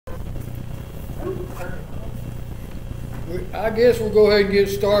I guess we'll go ahead and get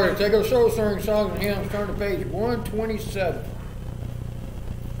started. Take our soul stirring songs and hymns. Turn to page 127.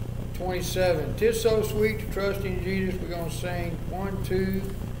 27. 'Tis so sweet to trust in Jesus. We're going to sing 1, 2,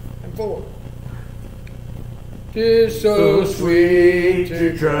 and 4. 'Tis so sweet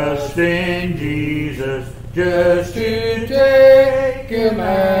to trust in Jesus, just to take Him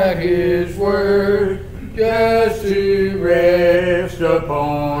at His word, just to rest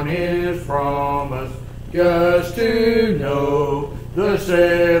upon His promise, just to know thus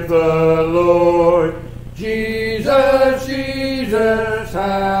saith the Lord. Jesus, Jesus,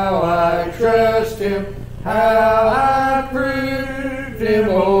 how I trust Him, how I proved Him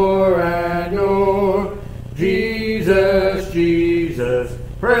o'er and o'er. Jesus, Jesus,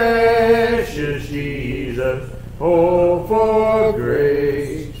 precious Jesus, oh, for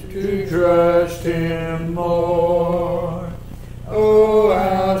grace to trust Him more. Oh,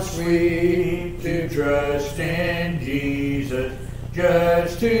 how sweet to trust in Jesus,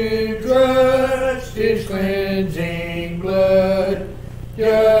 just to trust His cleansing blood,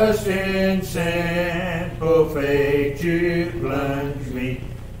 just in simple faith to plunge me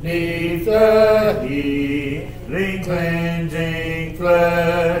 'neath the healing cleansing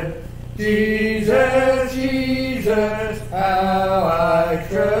flood. Jesus, Jesus, how I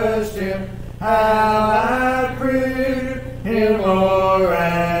trust Him, how I prove Him o'er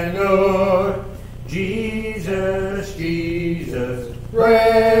and o'er. Jesus, Jesus,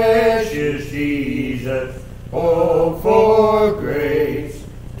 precious Jesus, oh, for grace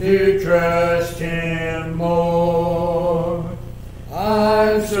to trust Him more.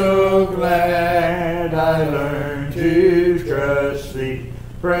 I'm so glad I learned to trust Thee,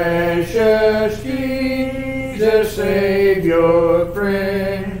 precious Jesus, Savior,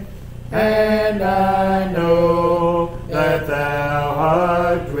 friend, and I know that Thou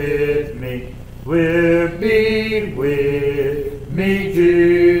art with me, will be with me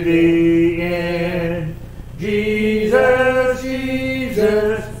to the end. Jesus,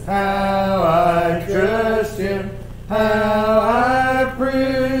 Jesus, how I trust Him, how I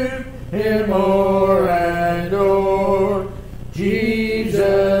prove Him o'er and o'er.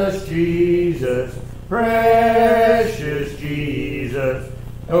 Jesus, Jesus, precious Jesus,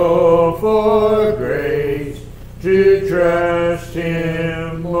 oh, for grace to trust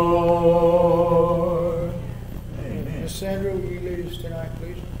Him more. Amen. Miss Sandra, will you lead us tonight,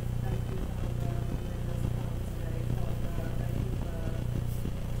 please?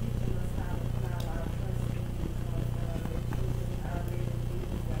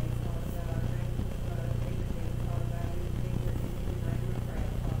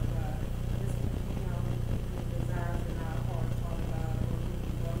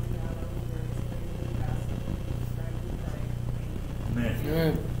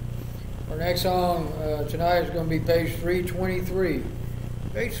 Amen. Our next song tonight is going to be page 323.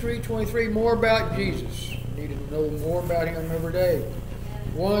 Page 323, more about Jesus. We need to know more about Him every day.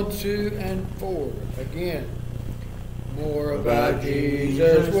 1, 2, and 4. Again. More about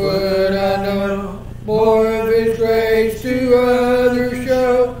Jesus would I know, more of His grace to others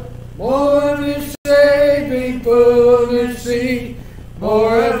show, more of His saving fullness see,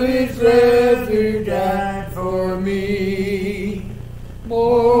 more of His love who died for me.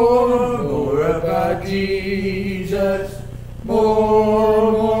 More about Jesus,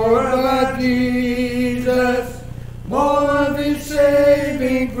 more about Jesus, more of His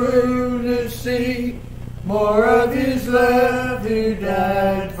saving fullness see, more of His love who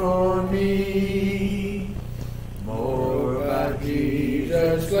died for me. More about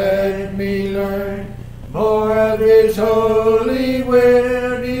Jesus, let me learn, more of His holy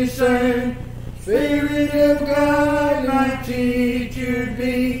will discern. Spirit of God, my teacher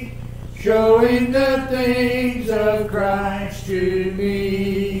be, showing the things of Christ to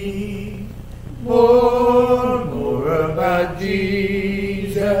me. More about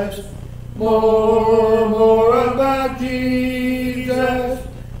Jesus, more about Jesus,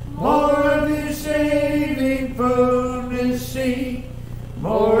 more of His saving fullness see,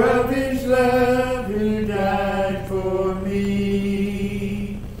 more of His love who died for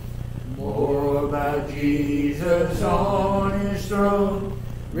me. More about Jesus on His throne,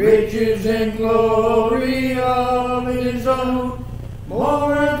 riches and glory of His own,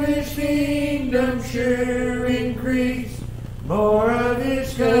 more of His kingdom sure increase, more of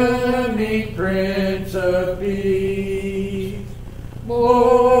His coming Prince of Peace.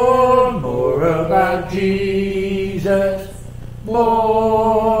 More about Jesus,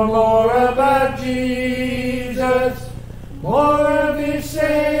 more about Jesus, more of His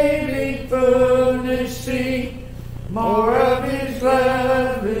saving fullness see, more of His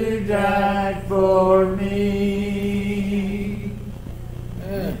love who died died for me.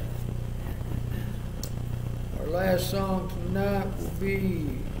 Amen. Our last song tonight will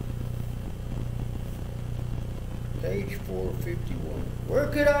be page 451. Where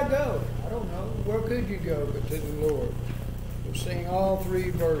could I go? I don't know. Where could you go but to the Lord? We'll sing all 3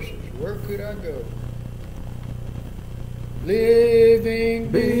 verses. Where could I go?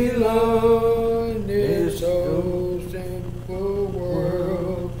 Living below in this old sinful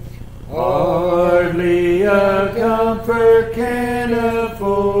world, hardly a comfort can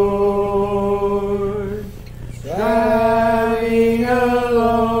afford. Striving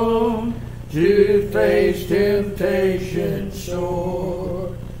alone to face temptation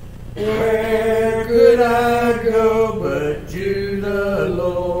sore. Where could I go but to the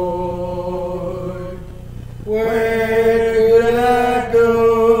Lord? Where could I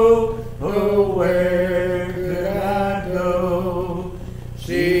go? Oh, where could I go?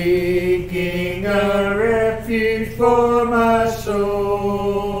 Seeking a refuge for my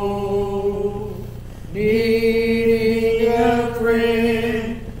soul, needing a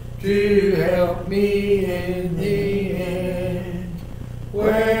friend to help me in the end.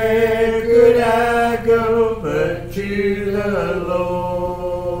 Where could I go but to the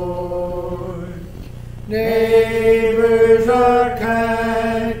Lord? Neighbors are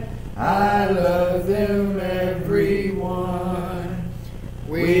kind, I love them everyone.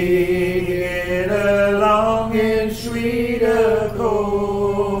 We get along in sweet accord.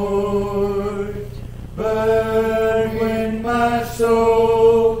 But when my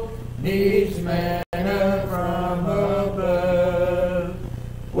soul needs manna from above,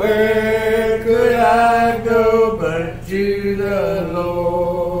 where could I go but to the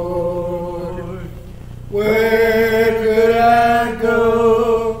Lord? Where could I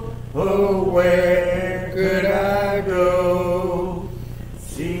go? Oh, where could I go?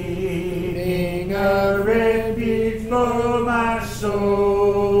 Seeking a refuge for my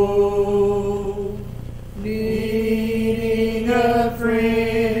soul, needing a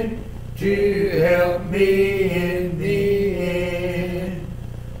friend to help me in the end.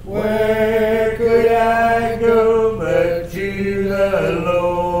 Where could I go but to the Lord?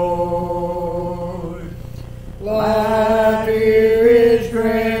 Life here is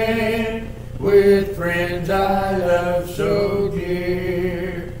grand, with friends I love so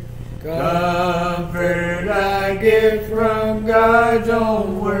dear. Comfort I get from God's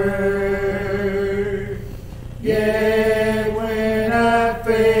own word. Yet when I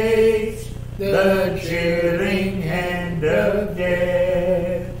face the chilling hand of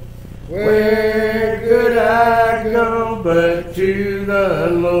death, where could I go but to the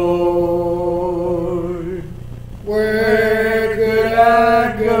Lord? Where could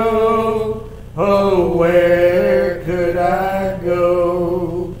I go? Oh, where could I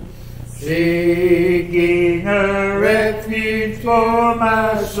go? Seeking a refuge for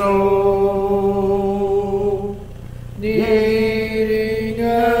my soul, needing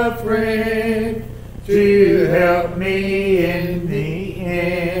a friend to help me in the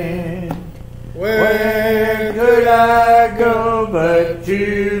end. Where could I go but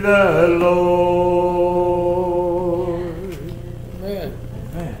to the Lord? Amen.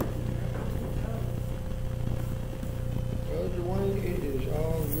 Amen. Brother Wayne, it is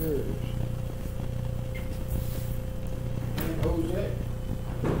all yours. And Hosea.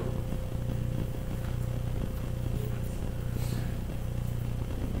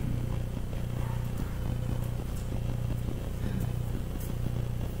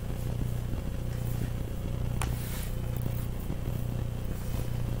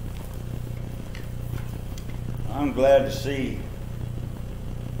 I'm glad to see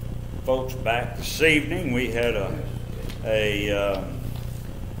folks back this evening. We had a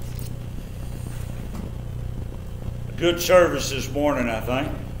good service this morning, I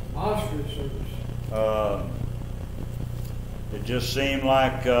think. Monstrous service. It just seemed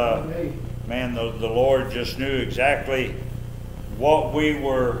like, man, the Lord just knew exactly what we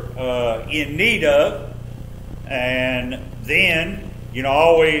were in need of. And then,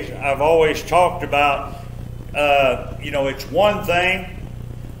 I've always talked about, it's one thing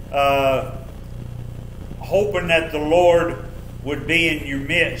hoping that the Lord would be in your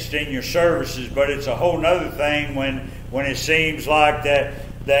midst, in your services, but it's a whole nother thing when it seems like that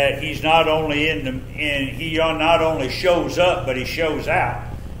He's not only He not only shows up, but He shows out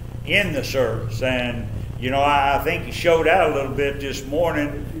in the service. And I think He showed out a little bit this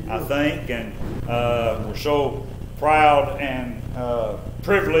morning, I think, and we're so proud and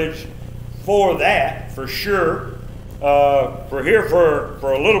privileged for that, for sure. We're here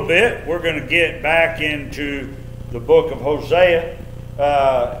for a little bit. We're going to get back into the book of Hosea.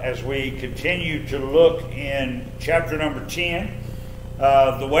 as we continue to look in chapter number 10.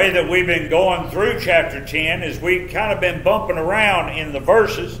 The way that we've been going through chapter 10 is we've kind of been bumping around in the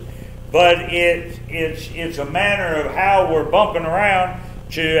verses, but it's a manner of how we're bumping around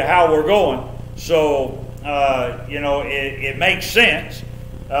to how we're going. So, it makes sense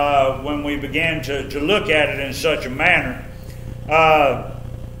when we begin to look at it in such a manner.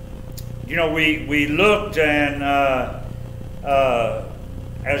 We looked and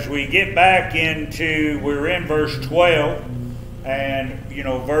as we get back we're in verse 12, and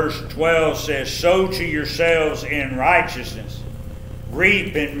verse 12 says, "Sow to yourselves in righteousness,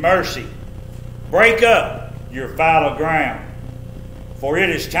 reap in mercy, break up your fallow ground, for it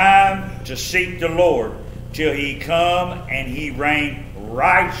is time to seek the Lord till He come and He rain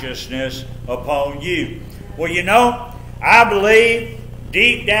righteousness upon you." Well, I believe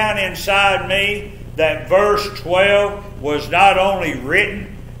deep down inside me that verse 12 was not only written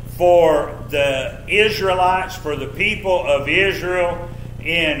for the Israelites, for the people of Israel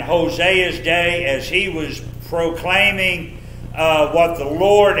in Hosea's day, as he was proclaiming what the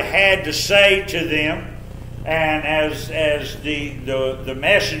Lord had to say to them, and as the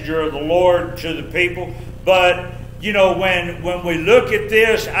messenger of the Lord to the people. But when we look at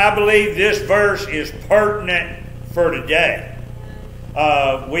this, I believe this verse is pertinent for today.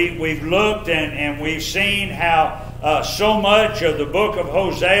 We've looked and we've seen how so much of the book of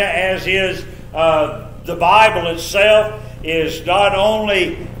Hosea, as is the Bible itself, is not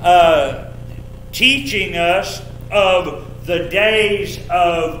only teaching us of the days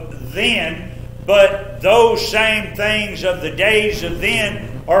of then, but those same things of the days of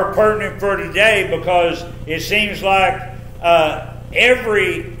then are pertinent for today, because it seems like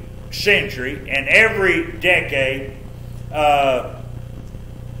every century and every decade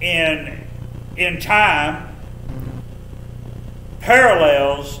in time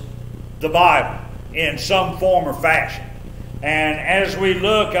parallels the Bible in some form or fashion. And as we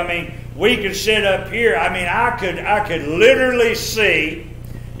look, we could sit up here. I could literally see,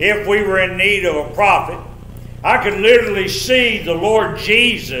 if we were in need of a prophet, I could literally see the Lord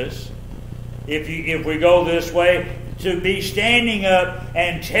Jesus, if we go this way, to be standing up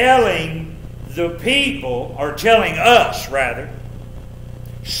and telling the people, or telling us rather,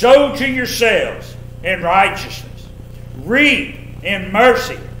 "Sow to yourselves in righteousness, reap in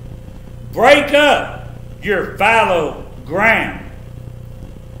mercy, break up your fallow ground,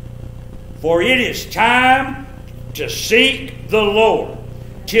 for it is time to seek the Lord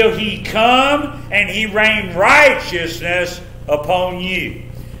till He come and He rain righteousness upon you."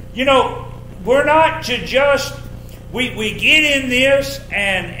 We're not to just, we get in this,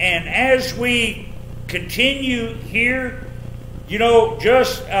 and as we continue here, we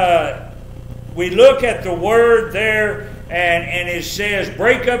look at the word there, and it says,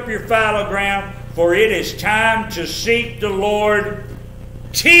 "Break up your fallow ground, for it is time to seek the Lord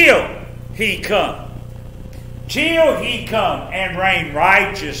till He come." Till He come and rain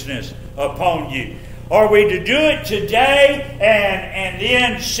righteousness upon you. Are we to do it today and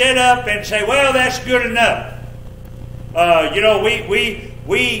then sit up and say, "Well, that's good enough"?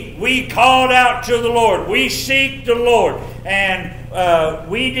 We called out to the Lord. We seek the Lord. And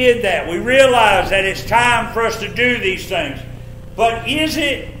we did that. We realized that it's time for us to do these things. But is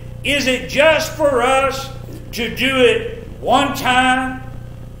it just for us to do it one time,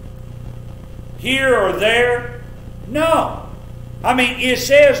 here or there? No. It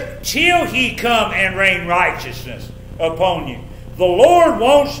says, "Till He come and rain righteousness upon you." The Lord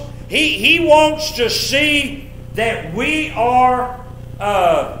wants, He wants to see that we are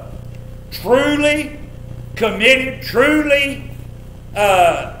truly committed, truly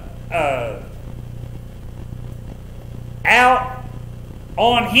out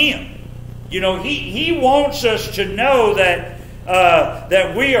on Him. He wants us to know that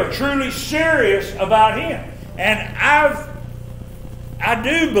we are truly serious about Him. And I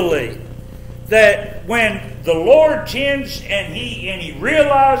do believe that when the Lord tends and He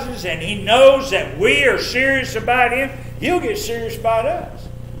realizes and He knows that we are serious about Him, He'll get serious about us.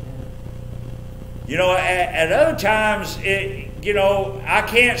 At other times, I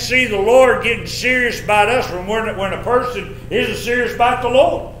can't see the Lord getting serious about us when a person isn't serious about the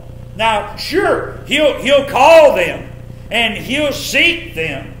Lord. Now, sure, He'll call them and He'll seek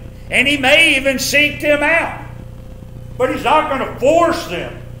them, and He may even seek them out. But He's not going to force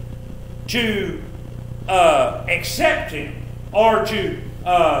them to accept Him or to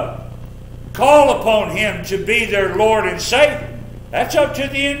call upon Him to be their Lord and Savior. That's up to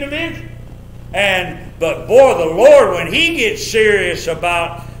the individual. But boy, the Lord, when He gets serious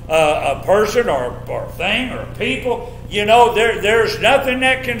about a person or a thing or people, there's nothing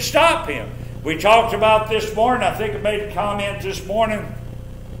that can stop him. We talked about this morning. I think I made a comment this morning.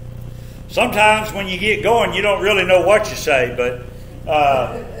 Sometimes when you get going, you don't really know what you say. But,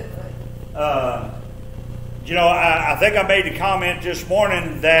 I think I made a comment this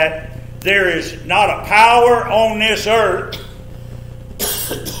morning that there is not a power on this earth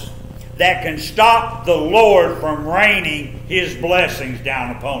that can stop the Lord from raining His blessings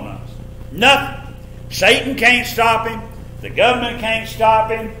down upon us. Nothing. Satan can't stop Him. The government can't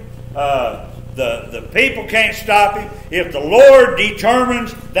stop Him. The people can't stop Him. If the Lord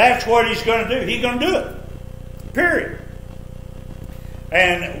determines that's what He's going to do, He's going to do it. Period.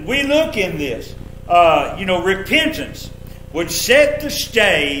 And we look in this. Repentance would set the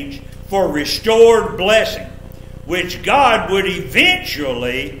stage for restored blessing, which God would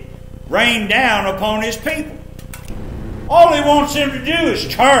eventually rain down upon His people. All He wants them to do is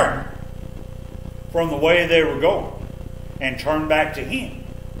turn from the way they were going and turn back to Him.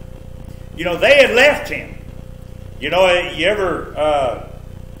 They had left Him. You ever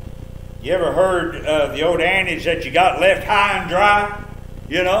heard the old adage that you got left high and dry?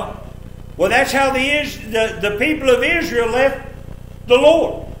 Well, that's how the people of Israel left the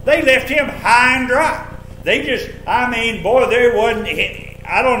Lord. They left Him high and dry. There wasn't.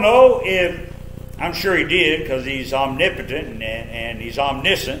 I don't know if, I'm sure He did because He's omnipotent and He's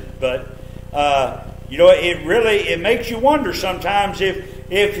omniscient, but it makes you wonder sometimes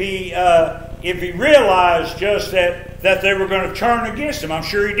if He realized just that they were going to turn against Him. I'm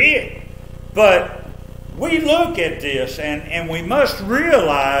sure He did. But we look at this and we must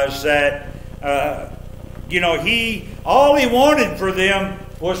realize that all He wanted for them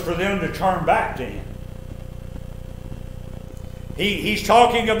was for them to turn back to Him. He's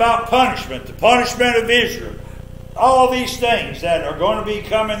talking about punishment, the punishment of Israel, all these things that are going to be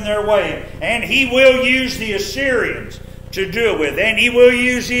coming their way. And He will use the Assyrians to do it with, and He will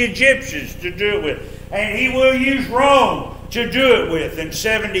use the Egyptians to do it with, and He will use Rome to do it with in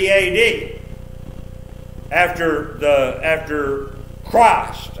 70 A.D. after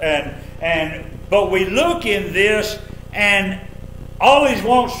Christ. But we look in this, and all He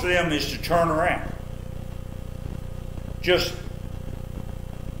wants for them is to turn around. Just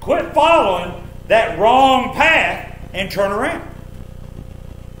quit following that wrong path and turn around.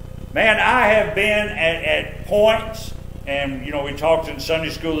 Man, I have been at points, and we talked in Sunday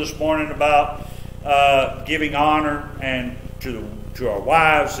school this morning about giving honor and to our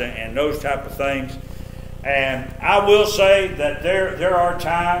wives and those type of things. And I will say that there are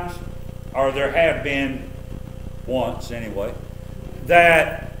times, or there have been once anyway,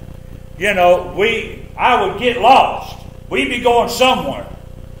 that I would get lost. We'd be going somewhere,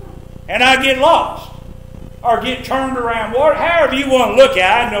 and I'd get lost or get turned around. However you want to look at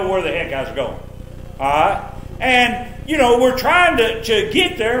it, I know where the heck I was going. All right, and we're trying to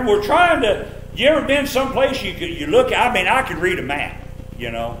get there. We're trying to. You ever been someplace you look at? I could read a map.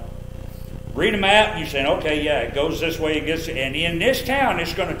 Read a map, and you're saying, okay, yeah, it goes this way, and in this town,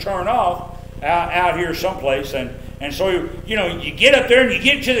 it's going to turn off out here someplace, and so you get up there and you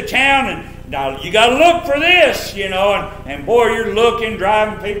get to the town, and now you got to look for this, and boy, you're looking,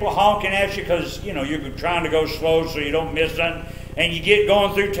 driving, people honking at you because you're trying to go slow so you don't miss something, and you get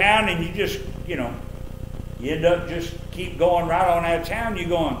going through town, and you just you end up just keep going right on out of town. You're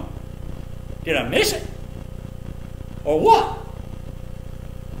going, did I miss it, or what?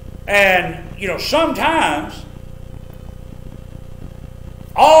 And, sometimes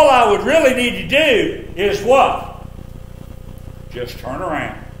all I would really need to do is what? Just turn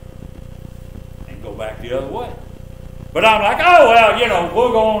around and go back the other way. But I'm like,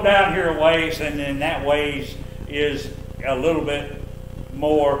 we'll go on down here a ways, and then that ways is a little bit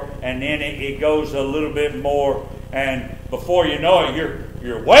more, and then it goes a little bit more, and before you know it,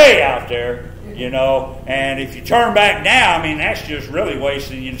 you're way out there. And if you turn back now, that's just really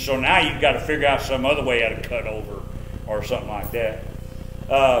wasting you. So now you've got to figure out some other way how to cut over or something like that.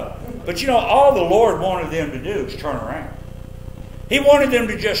 But all the Lord wanted them to do is turn around. He wanted them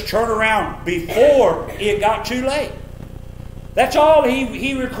to just turn around before it got too late. That's all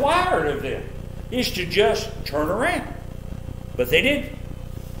He required of them, is to just turn around. But they didn't.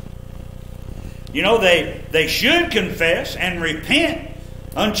 They should confess and repent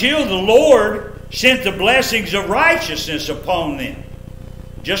until the Lord sent the blessings of righteousness upon them,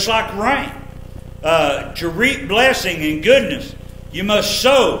 just like rain. To reap blessing and goodness, you must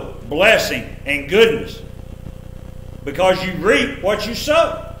sow blessing and goodness, because you reap what you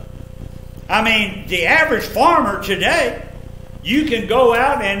sow. The average farmer today, you can go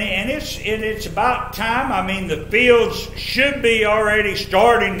out and it's about time. The fields should be already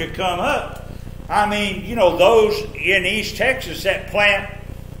starting to come up. I mean, you know, those in East Texas that plant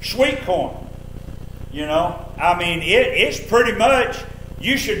sweet corn. You know, I mean, it's pretty much,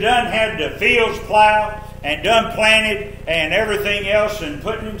 you should done had the fields plowed and done planted and everything else and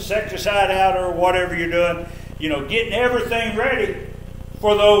putting insecticide out or whatever you're doing. You know, getting everything ready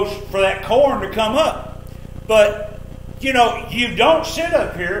for that corn to come up. But, you know, you don't sit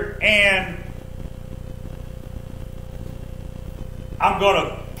up here and I'm going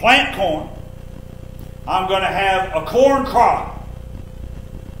to plant corn. I'm going to have a corn crop.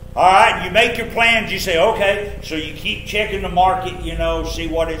 All right, you make your plans. You say, okay, so you keep checking the market, you know, see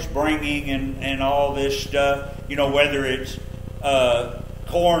what it's bringing and all this stuff. You know, whether it's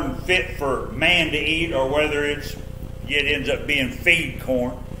corn fit for man to eat or whether it ends up being feed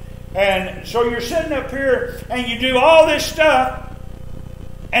corn. And so you're sitting up here and you do all this stuff,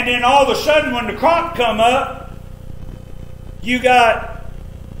 and then all of a sudden when the crop come up, you got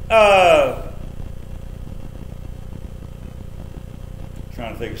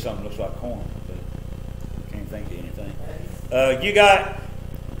trying to think of something that looks like corn, but can't think of anything. You got,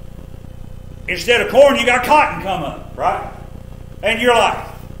 instead of corn, you got cotton come up, right? And you're like,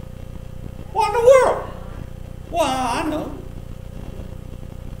 what in the world? Well, I know.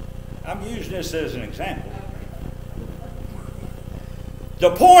 I'm using this as an example.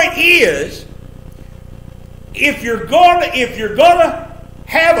 The point is, if you're gonna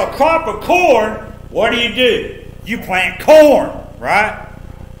have a crop of corn, what do? You plant corn, right?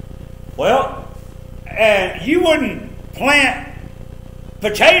 Well, and you wouldn't plant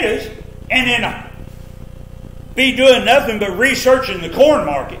potatoes and then be doing nothing but researching the corn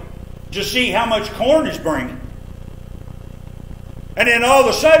market to see how much corn is bringing. And then all of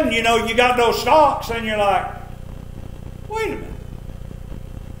a sudden, you know, you got those stalks and you're like, wait a minute.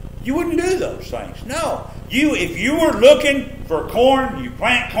 You wouldn't do those things. No. If you were looking for corn, you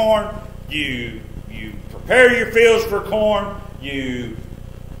plant corn, you prepare your fields for corn, you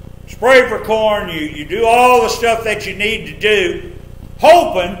spray for corn, you do all the stuff that you need to do,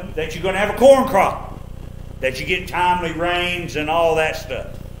 hoping that you're going to have a corn crop, that you get timely rains and all that stuff.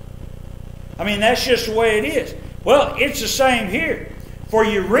 I mean, that's just the way it is. Well, it's the same here. For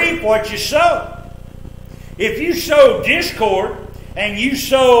you reap what you sow. If you sow discord and you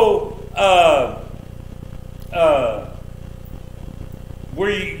sow where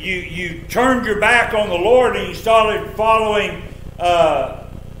you turned your back on the Lord and you started following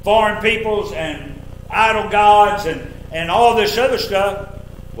foreign peoples and idol gods and all this other stuff,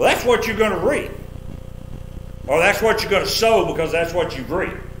 well, that's what you're going to reap. Or that's what you're going to sow, because that's what you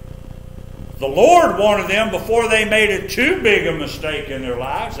reap. The Lord wanted them, before they made it too big a mistake in their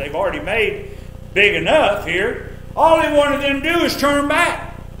lives, they've already made big enough here, all He wanted them to do is turn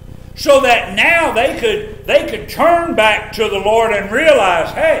back. So that now they could turn back to the Lord and realize,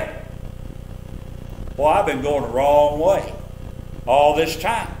 hey, well, I've been going the wrong way all this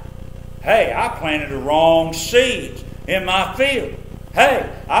time. Hey, I planted the wrong seeds in my field.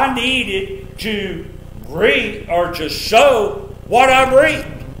 Hey, I needed to reap or to sow what I've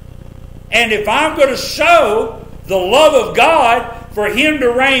reaped. And if I'm going to sow the love of God for Him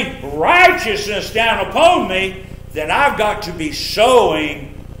to rain righteousness down upon me, then I've got to be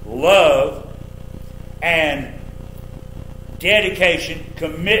sowing love and dedication,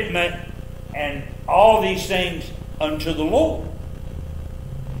 commitment, and all these things unto the Lord.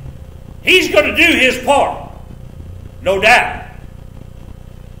 He's going to do His part, no doubt.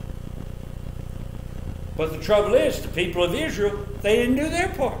 But the trouble is, the people of Israel, they didn't do their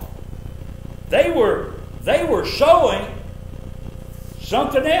part. They were sowing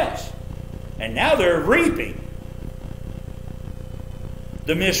something else. And now they're reaping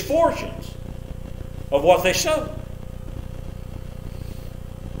the misfortunes of what they sowed.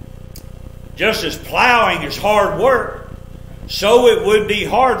 Just as plowing is hard work, so it would be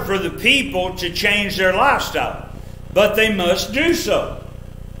hard for the people to change their lifestyle. But they must do so.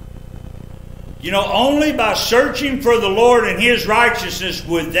 You know, only by searching for the Lord and His righteousness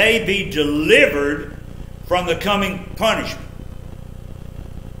would they be delivered from the coming punishment.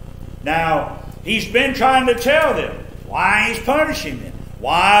 Now, He's been trying to tell them why He's punishing them,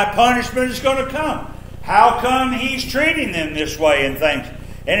 why punishment is going to come, how come He's treating them this way and things.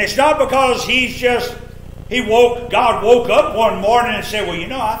 And it's not because God woke up one morning and said, well, you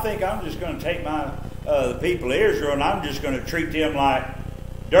know, I think I'm just going to take the people of Israel and I'm just going to treat them like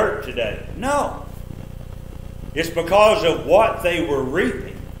dirt today. No. It's because of what they were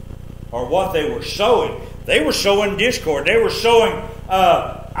reaping or what they were sowing. They were sowing discord. They were sowing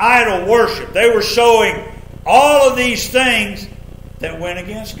idol worship. They were sowing all of these things that went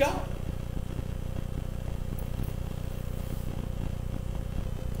against God.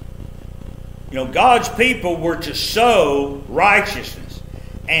 God's people were to sow righteousness,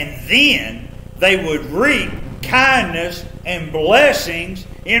 and then they would reap kindness and blessings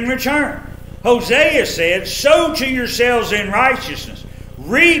in return. Hosea said, "Sow to yourselves in righteousness,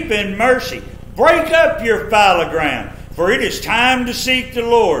 reap in mercy, break up your fallow ground, for it is time to seek the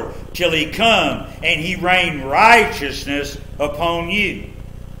Lord till He come and He rain righteousness upon you."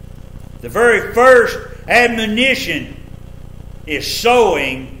 The very first admonition is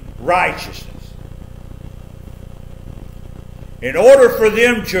sowing righteousness. In order for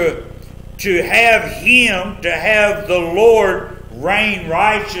them to have the Lord rain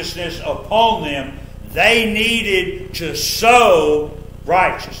righteousness upon them, they needed to sow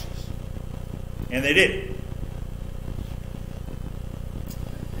righteousness. And they did.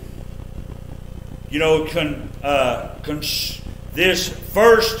 This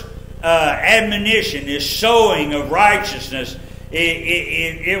first admonition, this sowing of righteousness,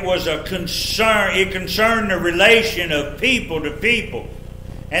 it was a concern. It concerned the relation of people to people.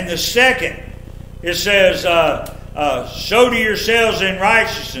 And the second, it says, "Sow to yourselves in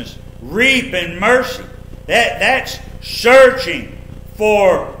righteousness, reap in mercy." That's searching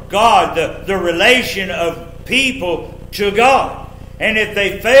for God, the relation of people to God. And if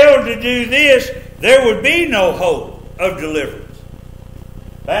they failed to do this, there would be no hope of deliverance.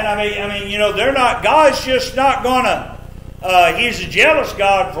 And they're not. God's just not going to. He's a jealous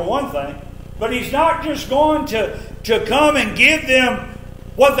God for one thing, but He's not just going to come and give them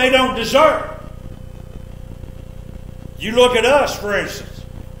what they don't deserve. You look at us, for instance.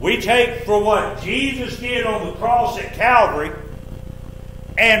 We take for what Jesus did on the cross at Calvary,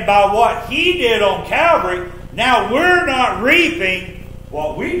 and by what He did on Calvary, now we're not reaping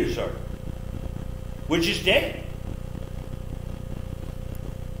what we deserve, which is death.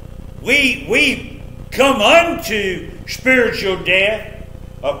 We come unto spiritual death.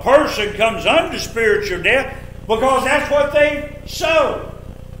 A person comes unto spiritual death because that's what they sow,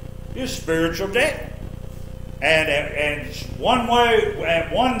 is spiritual death. And one way,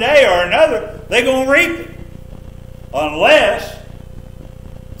 one day or another, they're going to reap it, unless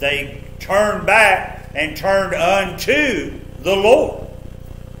they turn back and turn unto the Lord.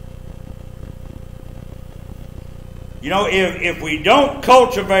 If we don't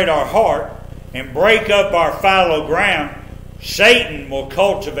cultivate our heart and break up our fallow ground, Satan will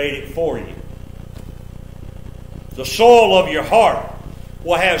cultivate it for you. The soil of your heart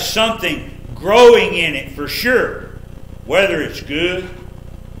will have something growing in it for sure, whether it's good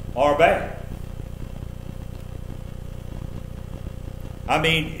or bad.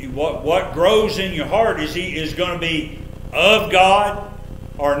 What grows in your heart is going to be of God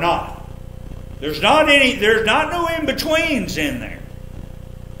or not. There's not no in-betweens in there.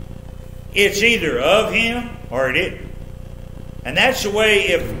 It's either of Him or it isn't. And that's the way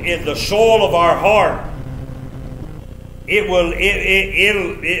if the soil of our heart,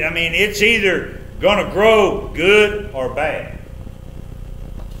 it's either going to grow good or bad.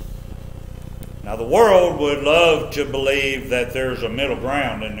 Now the world would love to believe that there's a middle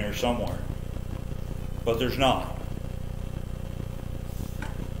ground in there somewhere, but there's not.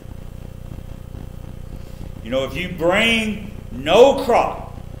 If you bring no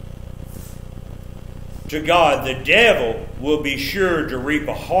crop to God, the devil will be sure to reap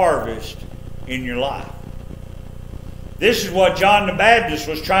a harvest in your life. This is what John the Baptist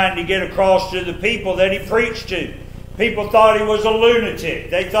was trying to get across to the people that he preached to. People thought he was a lunatic.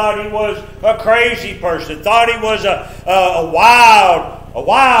 They thought he was a crazy person. Thought he was a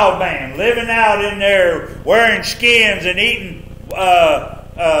wild man living out in there wearing skins and eating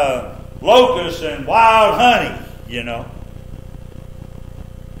locusts and wild honey,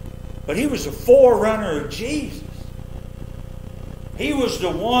 But he was a forerunner of Jesus. He was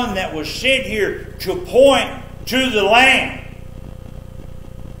the one that was sent here to point to the Lamb,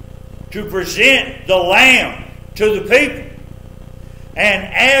 to present the Lamb to the people. And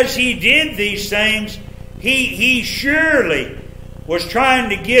as he did these things, he surely was trying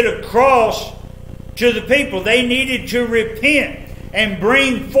to get across to the people. They needed to repent and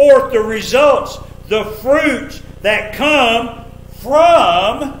bring forth the results, the fruits that come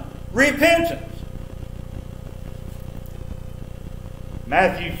from repentance.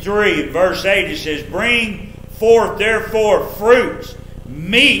 Matthew 3, verse 8, it says, "Bring forth therefore fruits,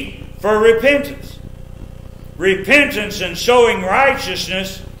 meet for repentance." Repentance and sowing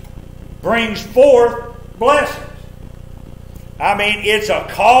righteousness brings forth blessings. It's a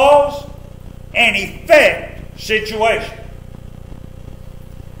cause and effect situation.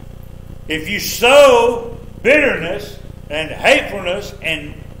 If you sow bitterness and hatefulness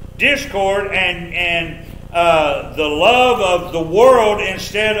and discord and the love of the world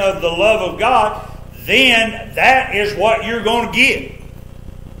instead of the love of God, then that is what you're going to get.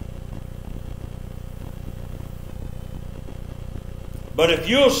 But if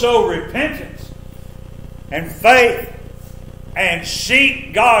you'll sow repentance and faith and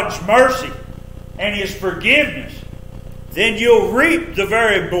seek God's mercy and His forgiveness, then you'll reap the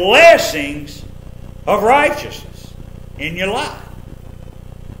very blessings of righteousness in your life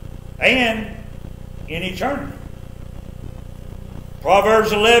and in eternity.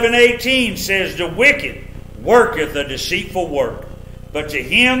 Proverbs 11:18 says, "The wicked worketh a deceitful work, but to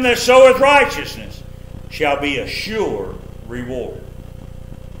him that soweth righteousness shall be a sure reward."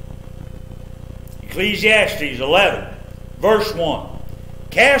 Ecclesiastes 11, verse 1.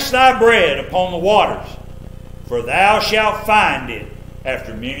 "Cast thy bread upon the waters, for thou shalt find it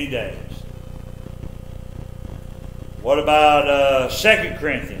after many days." What about 2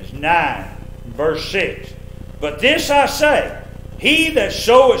 Corinthians 9, verse 6? "But this I say, he that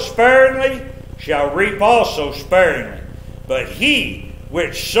soweth sparingly shall reap also sparingly, but he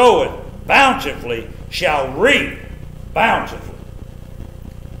which soweth bountifully shall reap bountifully."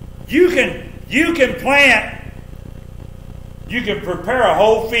 You can plant, you can prepare a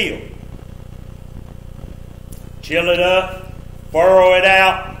whole field, till it up, furrow it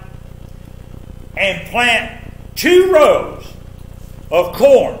out, and plant 2 rows of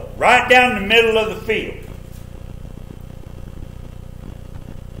corn right down the middle of the field.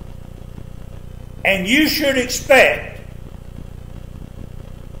 And you should expect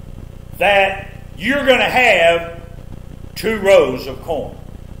that you're going to have 2 rows of corn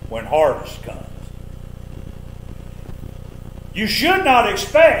when harvest comes. You should not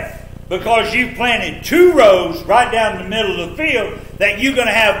expect, because you've planted 2 rows right down the middle of the field, that you're going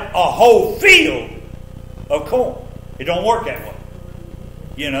to have a whole field of corn. It don't work that way.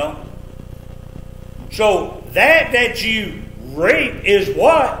 You know? So that you reap is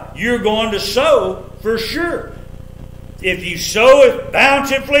what you're going to sow for sure. If you sow it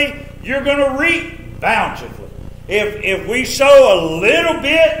bountifully, you're going to reap bountifully. If we sow a little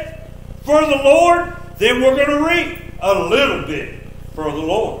bit for the Lord, then we're going to reap a little bit for the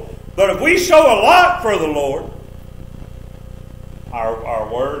Lord. But if we sow a lot for the Lord, our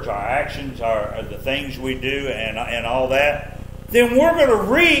words, our actions, the things we do and all that, then we're going to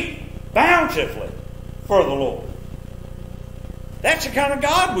reap bountifully for the Lord. That's the kind of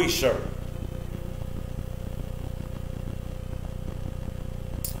God we serve.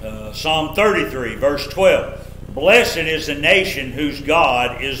 Psalm 33, verse 12. "Blessed is the nation whose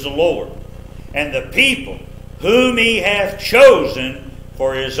God is the Lord, and the people whom He hath chosen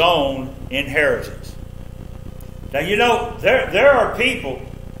for His own inheritance." Now, you know, there are people,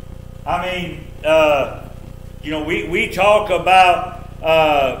 I mean, we talk about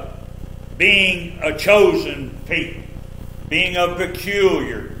being a chosen people, being a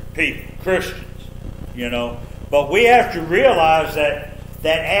peculiar people, Christians, you know. But we have to realize that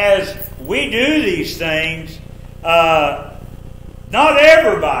as we do these things, not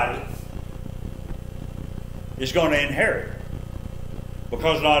everybody is going to inherit.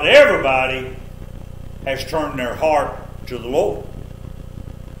 Because not everybody has turned their heart to the Lord.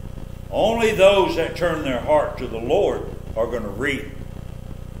 Only those that turn their heart to the Lord are going to reap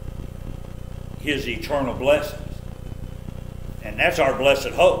His eternal blessings. And that's our blessed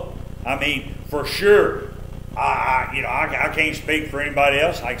hope. I mean, for sure, I can't speak for anybody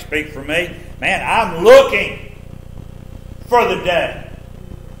else. I can speak for me. Man, I'm looking for the day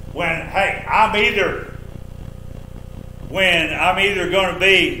when, hey, I'm going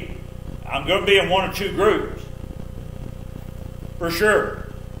to be in one or 2 groups. For sure.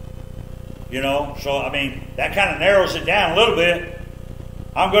 You know, so I mean, that kind of narrows it down a little bit.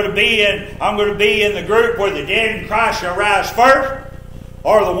 I'm going to be in the group where the dead in Christ shall rise first,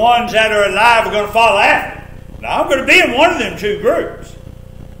 or the ones that are alive are going to follow after. Now, I'm going to be in one of them 2 groups.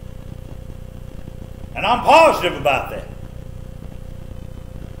 And I'm positive about that.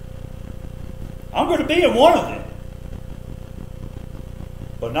 I'm going to be in one of them.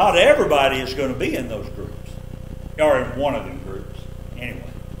 But not everybody is going to be in those groups. Or in one of them groups. Anyway.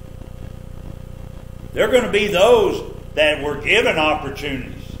 There are going to be those that were given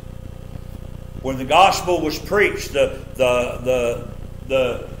opportunities. When the gospel was preached, the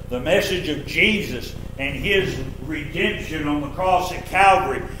message of Jesus and His redemption on the cross at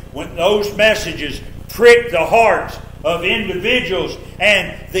Calvary, when those messages pricked the hearts of individuals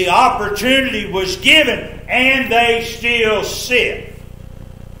and the opportunity was given and they still sit.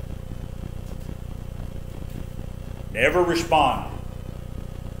 Never responded.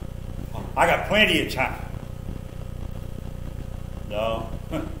 I got plenty of time. No.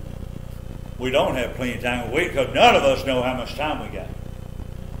 We don't have plenty of time because none of us know how much time we got.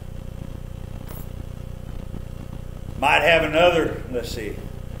 Might have another, let's see.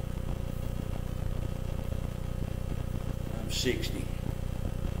 I'm 60.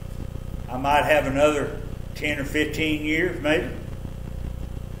 I might have another 10 or 15 years, maybe.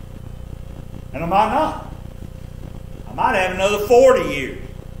 And I might not. I might have another 40 years.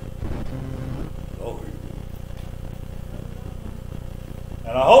 Lord.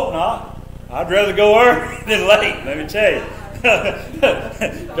 And I hope not. I'd rather go early than late, let me tell you.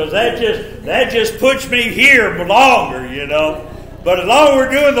 Because that just puts me here longer, you know. But as long as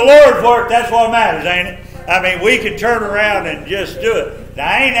we're doing the Lord's work, that's what matters, ain't it? I mean, we can turn around and just do it. Now,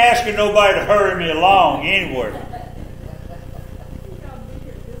 I ain't asking nobody to hurry me along anywhere.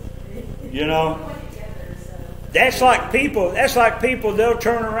 You know? That's like people, they'll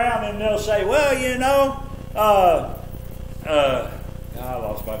turn around and they'll say, well, you know, I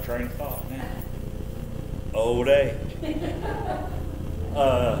lost my train of thought now. Old age.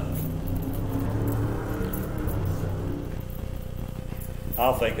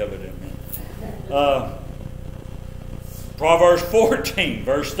 I'll think of it in a minute. Proverbs 14,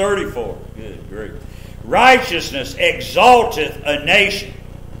 verse 34. Good grief. Righteousness exalteth a nation.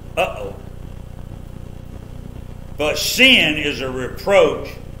 But sin is a reproach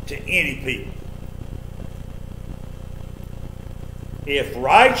to any people. If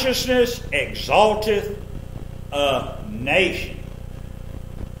righteousness exalteth a nation,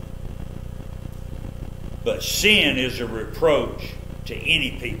 but sin is a reproach to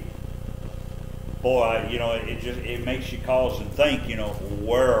any people. Boy, you know, it makes you pause and think, you know,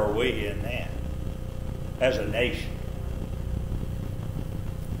 where are we in that as a nation?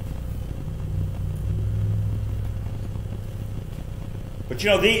 But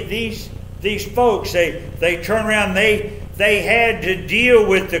you know, these folks, they turn around, they had to deal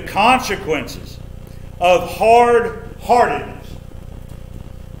with the consequences of hard-heartedness.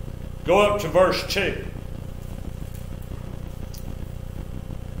 Go up to verse 2.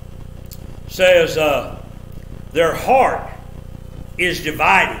 It says, their heart is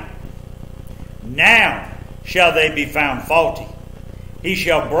divided. Now shall they be found faulty. He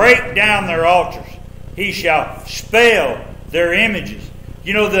shall break down their altars. He shall spell their images.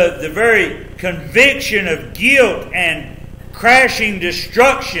 You know, the very conviction of guilt and crashing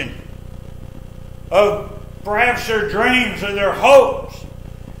destruction of perhaps their dreams or their hopes.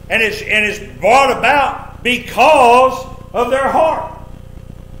 And it's brought about because of their heart.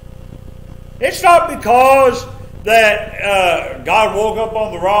 It's not because that God woke up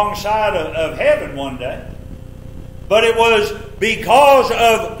on the wrong side of heaven one day. But it was because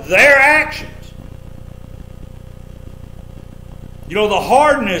of their actions. You know, the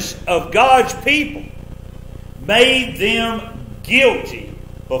hardness of God's people made them guilty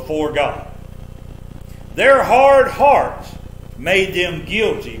before God. Their hard hearts made them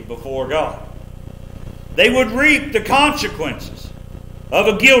guilty before God. They would reap the consequences of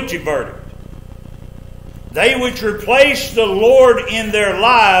a guilty verdict. They which replace the Lord in their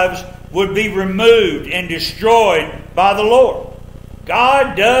lives would be removed and destroyed by the Lord.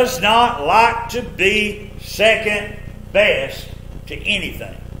 God does not like to be second best to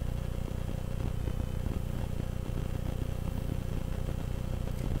anything.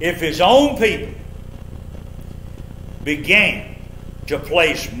 If His own people began to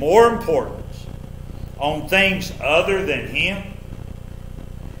place more importance on things other than Him,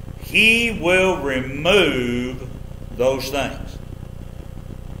 He will remove those things.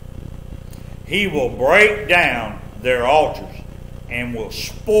 He will break down their altars and will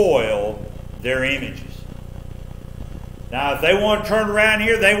spoil their images. Now, if they want to turn around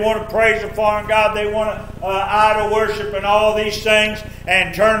here, they want to praise the foreign God, they want to idol worship and all these things,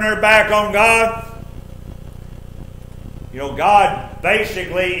 and turn their back on God. You know, God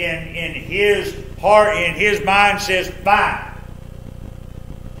basically in His heart, in His mind says, fine.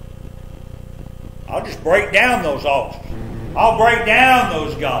 I'll just break down those altars. I'll break down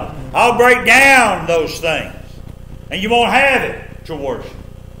those gods. I'll break down those things. And you won't have it to worship.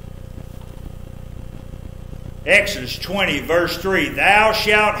 Exodus 20, verse 3. Thou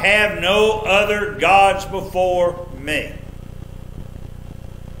shalt have no other gods before me.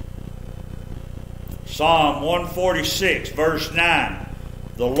 Psalm 146, verse 9.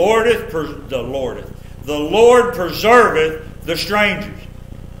 The Lord preserveth the strangers.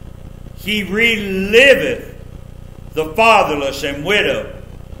 He reliveth the fatherless and widow.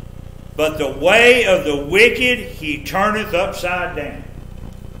 But the way of the wicked He turneth upside down.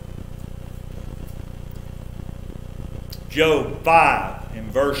 Job 5 and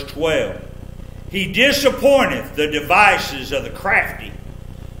verse 12. He disappointeth the devices of the crafty,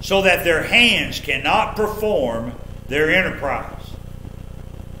 so that their hands cannot perform their enterprise.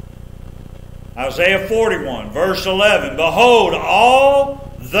 Isaiah 41, verse 11. Behold,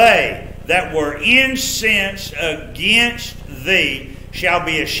 all they that were incensed against thee shall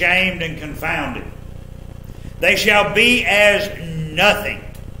be ashamed and confounded. They shall be as nothing.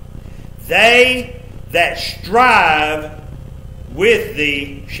 They that strive with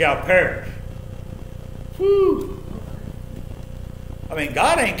thee shall perish. Whew. I mean,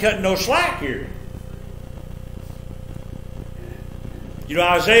 God ain't cutting no slack here. You know,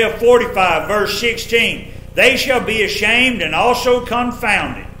 Isaiah 45, verse 16. They shall be ashamed and also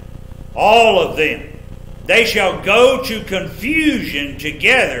confounded, all of them. They shall go to confusion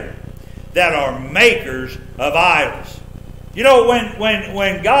together that are makers of idols. You know,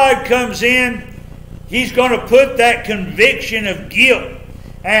 when God comes in, He's going to put that conviction of guilt,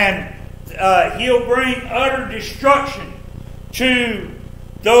 and He'll bring utter destruction to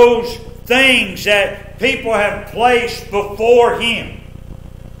those things that people have placed before Him.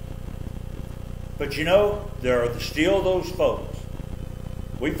 But you know, there are still those folks.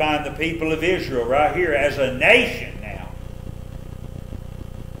 We find the people of Israel right here as a nation now.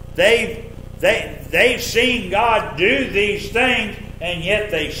 They've seen God do these things, and yet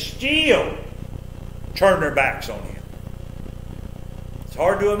they still turn their backs on Him. It's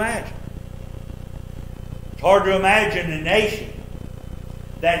hard to imagine. It's hard to imagine a nation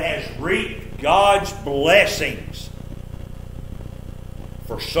that has reaped God's blessings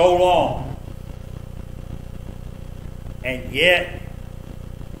for so long, and yet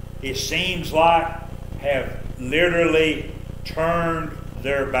it seems like have literally turned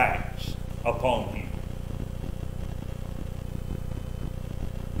their backs upon Him.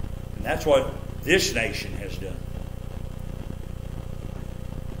 And that's what this nation has done.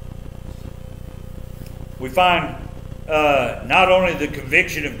 We find not only the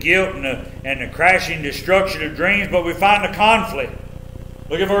conviction of guilt and the crashing destruction of dreams, but we find the conflict.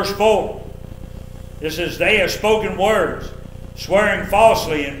 Look at verse 4. It says, they have spoken words, swearing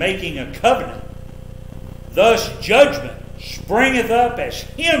falsely and making a covenant. Thus judgment springeth up as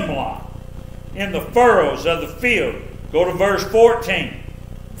hemlock in the furrows of the field. Go to verse 14.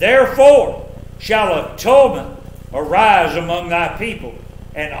 Therefore shall a tumult arise among thy people,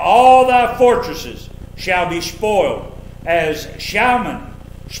 and all thy fortresses shall be spoiled, as Shalman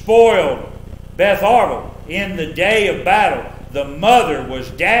spoiled Beth Arbel in the day of battle. The mother was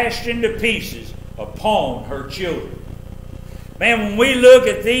dashed into pieces upon her children. Man, when we look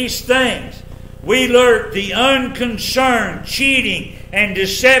at these things, we learn the unconcerned cheating and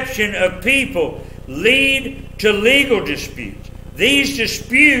deception of people lead to legal disputes. These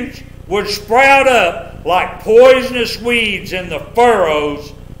disputes would sprout up like poisonous weeds in the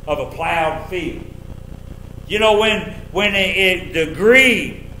furrows of a plowed field. You know, when the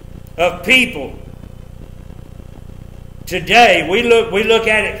greed of people today, we look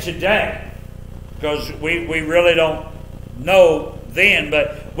at it today, because we really don't know then,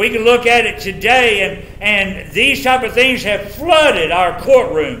 but we can look at it today, and these type of things have flooded our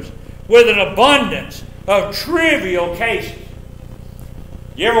courtrooms with an abundance of trivial cases.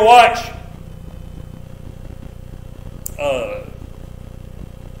 You ever watch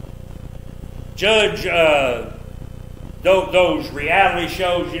those reality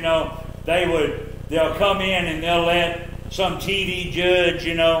shows? You know, they'll come in and they'll let some TV judge,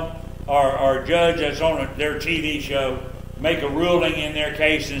 you know, or judge that's on their TV show make a ruling in their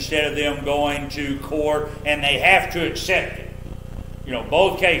case instead of them going to court, and they have to accept it. You know,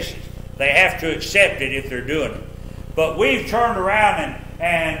 both cases, they have to accept it if they're doing it. But we've turned around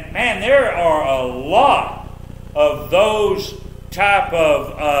and man, there are a lot of those type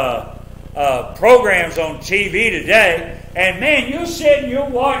of programs on TV today, and man, you'll sit and you'll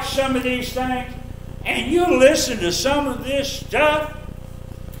watch some of these things, and you'll listen to some of this stuff,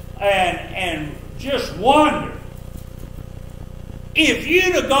 and just wonder, if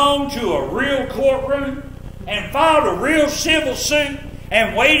you'd have gone to a real courtroom and filed a real civil suit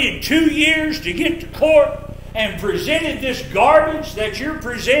and waited 2 years to get to court and presented this garbage that you're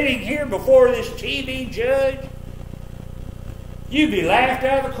presenting here before this TV judge, you'd be laughed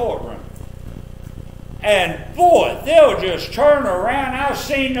out of the courtroom. And boy, they'll just turn around. I've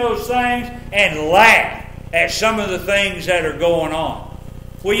seen those things and laugh at some of the things that are going on.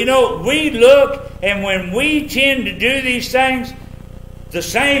 Well, you know, we look, and when we tend to do these things, the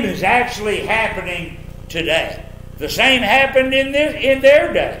same is actually happening today. The same happened in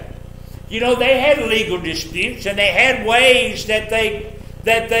their day. You know, they had legal disputes, and they had ways that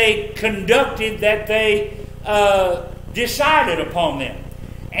they conducted, that they decided upon them.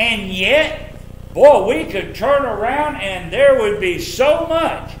 And yet, boy, we could turn around and there would be so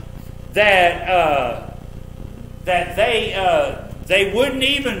much that they wouldn't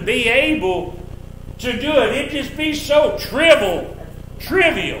even be able to do it. It'd just be so trivial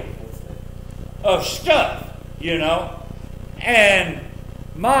of stuff, you know. And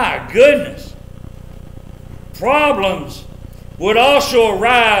my goodness, problems would also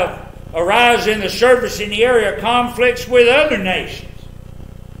arise in the surface in the area of conflicts with other nations.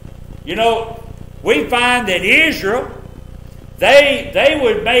 You know, we find that Israel, they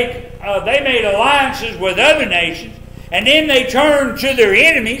made alliances with other nations, and then they turned to their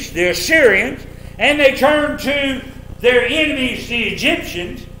enemies, the Assyrians, and they turned to their enemies, the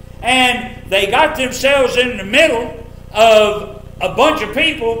Egyptians, and they got themselves in the middle of a bunch of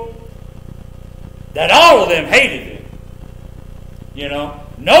people that all of them hated them. You know,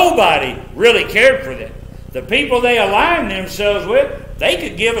 nobody really cared for them. The people they aligned themselves with, they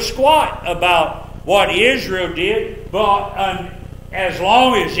could give a squat about what Israel did, but as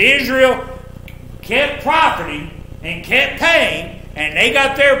long as Israel kept profiting and kept paying, and they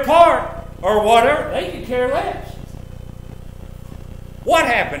got their part or whatever, they could care less. What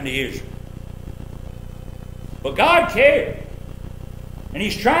happened to Israel? But God cared. And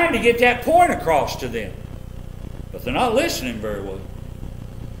He's trying to get that point across to them. But they're not listening very well.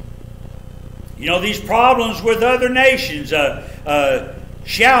 You know, these problems with other nations,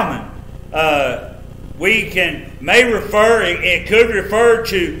 Shalman, it could refer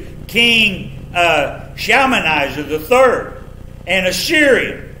to King Shalmaneser III, an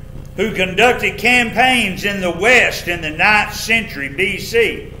Assyrian who conducted campaigns in the west in the 9th century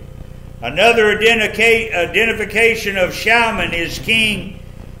BC. Another identification of Shalman is King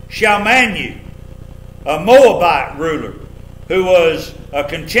Shalmanu, a Moabite ruler who was a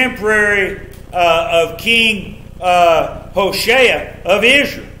contemporary of King Hosea of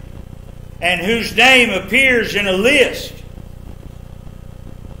Israel, and whose name appears in a list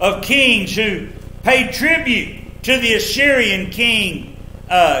of kings who paid tribute to the Assyrian king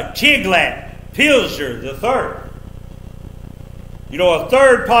Tiglath-Pileser III. You know, a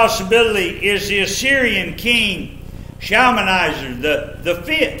third possibility is the Assyrian king Shalmaneser the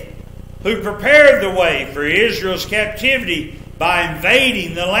fifth, who prepared the way for Israel's captivity by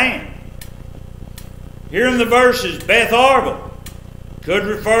invading the land. Here in the verses, Beth Arbel could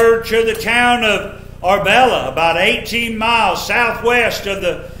refer to the town of Arbela, about 18 miles southwest of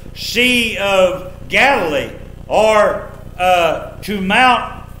the Sea of Galilee, or to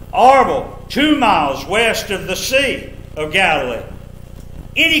Mount Arbel, 2 miles west of the Sea of Galilee.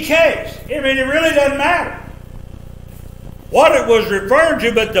 Any case, I mean, it really doesn't matter what it was referring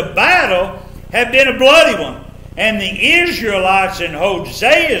to, but the battle had been a bloody one. And the Israelites in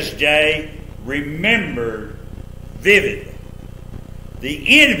Hosea's day remembered vividly.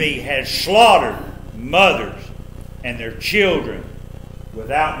 The enemy had slaughtered mothers and their children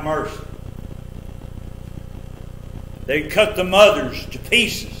without mercy. They cut the mothers to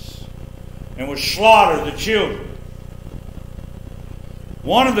pieces and would slaughter the children.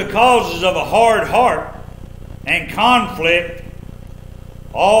 One of the causes of a hard heart and conflict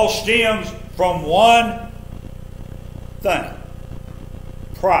all stems from one thing: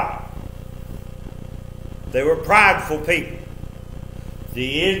 pride. They were prideful people.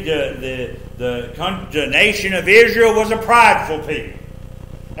 The nation of Israel was a prideful people,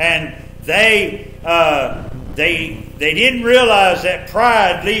 and they didn't realize that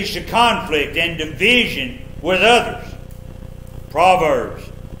pride leads to conflict and division with others. Proverbs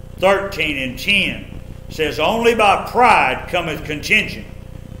 13:10 says, "Only by pride cometh contention,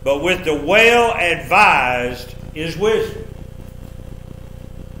 but with the well advised is wisdom."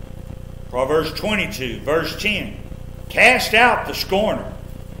 Proverbs 22, verse 10. "Cast out the scorner,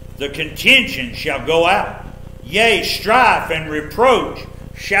 the contention shall go out. Yea, strife and reproach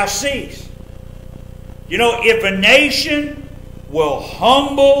shall cease." You know, if a nation will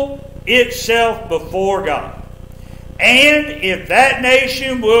humble itself before God, and if that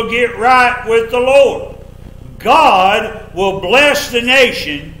nation will get right with the Lord, God will bless the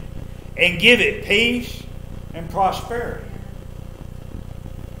nation and give it peace and prosperity.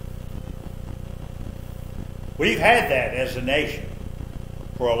 We've had that as a nation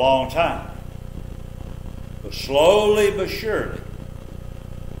for a long time. But slowly but surely,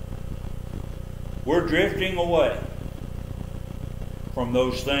 we're drifting away from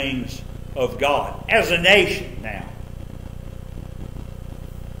those things of God as a nation now,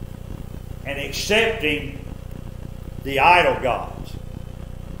 and accepting the idol gods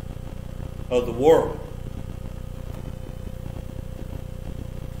of the world.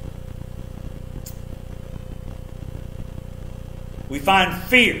 We find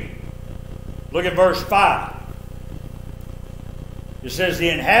fear Look at verse 5. It says, the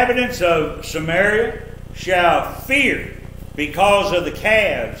inhabitants of Samaria shall fear because of the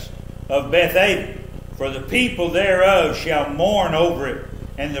calves of Bethaven, for the people thereof shall mourn over it,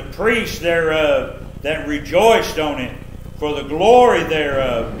 and the priests thereof that rejoiced on it, for the glory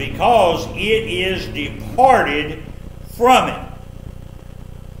thereof, because it is departed from it.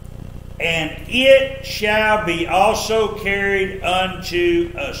 And it shall be also carried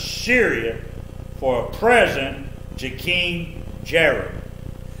unto Assyria for a present to King Jareb.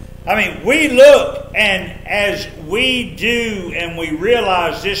 I mean, we look, and as we do, and we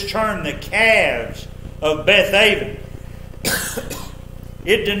realize this term, the calves of Bethaven,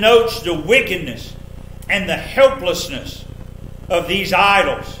 it denotes the wickedness and the helplessness of these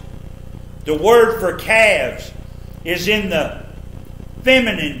idols. The word for calves is in the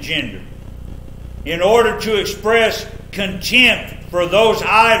feminine gender, in order to express contempt for those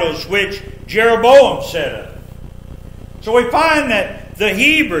idols which Jeroboam set up. So we find that the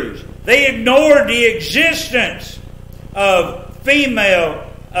Hebrews, they ignored the existence of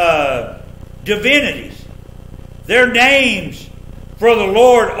female divinities. Their names for the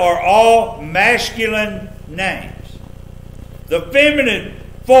Lord are all masculine names. The feminine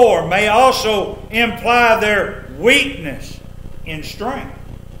form may also imply their weakness in strength.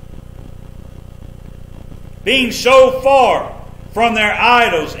 Being so far from their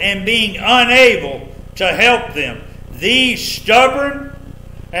idols and being unable to help them, these stubborn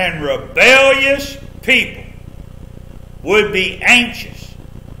and rebellious people would be anxious,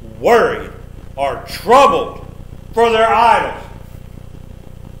 worried, or troubled for their idols.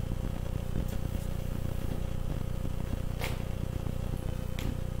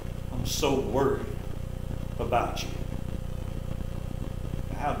 I'm so worried about you.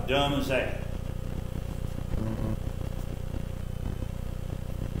 How dumb is that?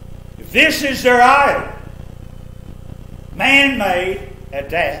 If this is their idol, man-made at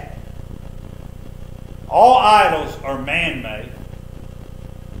that. All idols are man-made.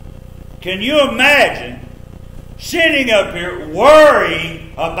 Can you imagine sitting up here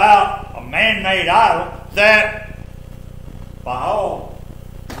worrying about a man-made idol that, by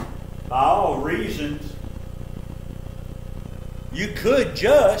all reasons, you could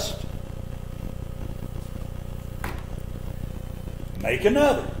just make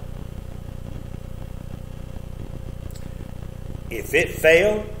another? If it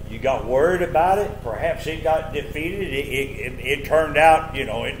failed, you got worried about it, perhaps it got defeated, it turned out, it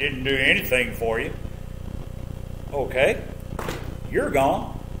didn't do anything for you. Okay, you're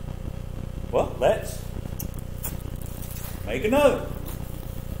gone. Well, let's make another.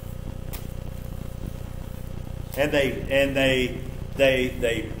 And they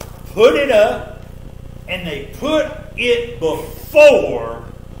put it up, and they put it before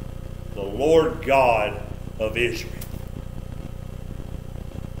the Lord God of Israel.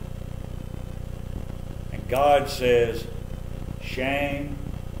 God says, shame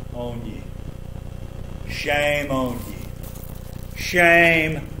on you. Shame on you.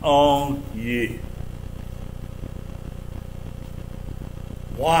 Shame on you.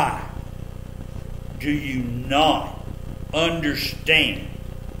 Why do you not understand?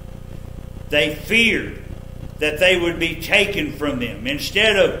 They feared that they would be taken from them.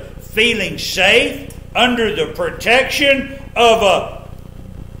 Instead of feeling safe under the protection of a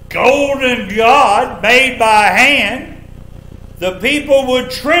golden god made by hand, the people would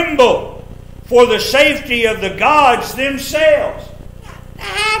tremble for the safety of the gods themselves.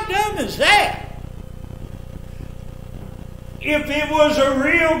 How dumb is that? If it was a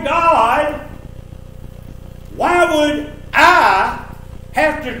real God, why would I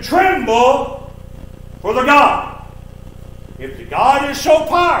have to tremble for the God? If the God is so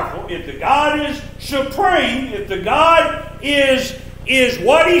powerful, if the God is supreme, if the God is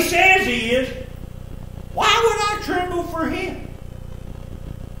what He says He is, why would I tremble for Him?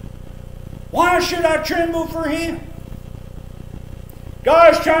 Why should I tremble for Him?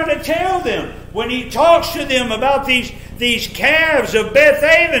 God's trying to tell them, when He talks to them about these calves of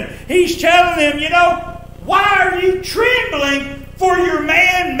Bethaven, He's telling them, why are you trembling for your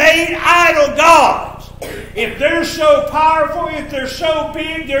man-made idol gods? If they're so powerful, if they're so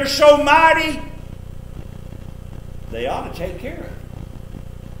big, they're so mighty, they ought to take care of it.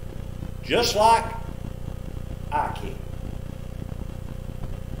 Just like I can.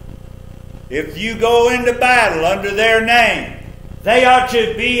 If you go into battle under their name, they ought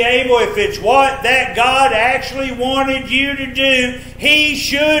to be able, if it's what that God actually wanted you to do, He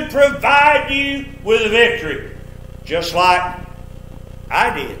should provide you with a victory. Just like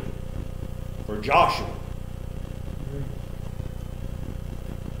I did for Joshua.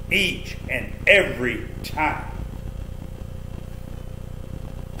 each and every time.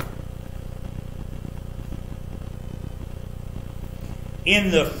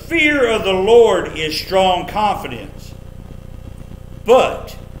 In the fear of the Lord is strong confidence.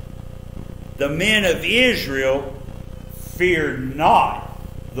 But the men of Israel feared not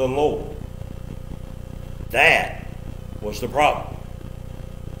the Lord. That was the problem.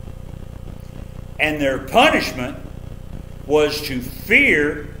 And their punishment was to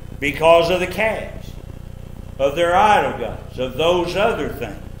fear because of the calves, of their idol gods, of those other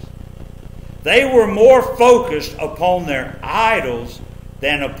things. They were more focused upon their idols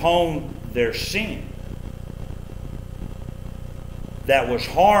than upon their sin that was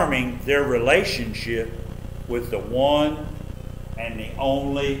harming their relationship with the one and the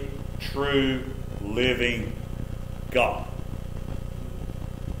only true living God.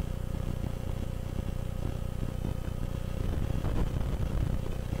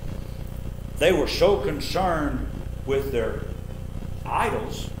 They were so concerned with their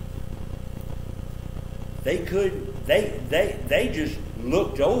idols, they just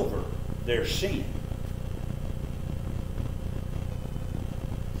looked over their sin.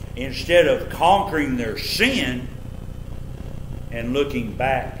 Instead of conquering their sin and looking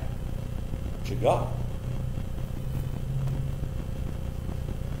back to God.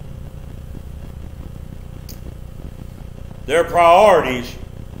 Their priorities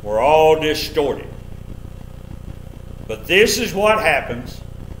were all distorted. But this is what happens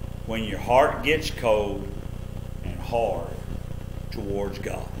when your heart gets cold and hard towards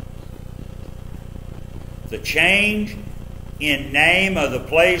God. The change in name of the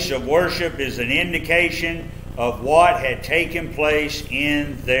place of worship is an indication of what had taken place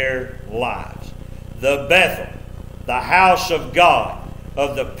in their lives. The Bethel, the house of God,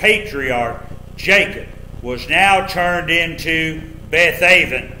 of the patriarch Jacob, was now turned into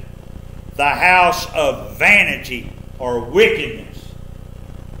Bethaven, the house of vanity or wickedness.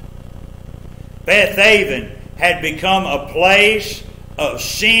 Bethaven had become a place of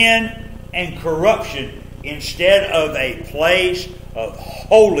sin and corruption instead of a place of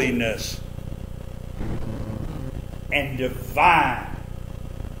holiness and divine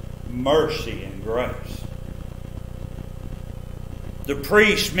mercy and grace. The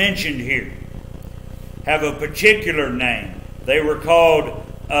priests mentioned here have a particular name. They were called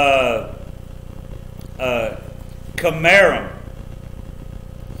Kamarim,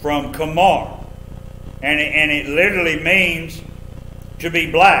 from Kamar, and it literally means to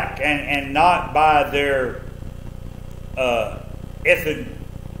be black, and not by their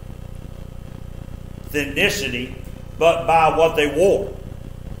ethnicity, but by what they wore,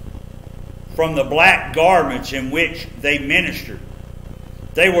 from the black garments in which they ministered.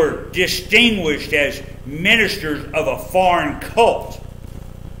 They were distinguished as ministers of a foreign cult.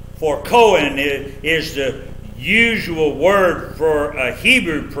 For Cohen is the usual word for a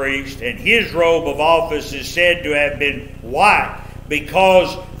Hebrew priest, and his robe of office is said to have been white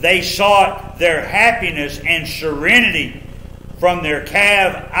because they sought their happiness and serenity from their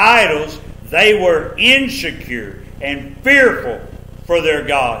calf idols. They were insecure and fearful for their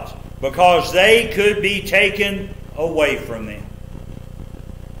gods because they could be taken away from them.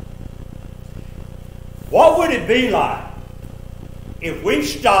 What would it be like if we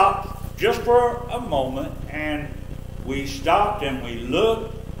stopped just for a moment and we stopped and we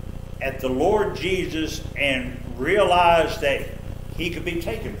looked at the Lord Jesus and realized that He could be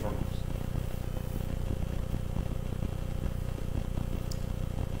taken from us?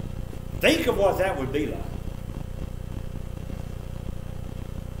 Think of what that would be like.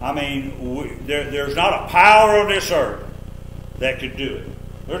 I mean, there's not a power on this earth that could do it.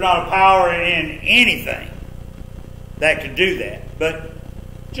 There's not a power in anything that could do that. But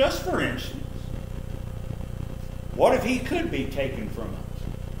just for instance, what if He could be taken from us?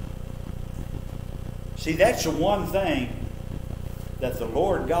 See, that's the one thing that the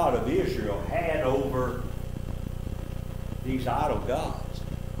Lord God of Israel had over these idol gods.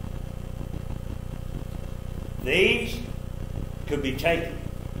 These could be taken.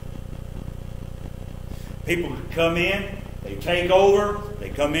 People could come in, they take over, they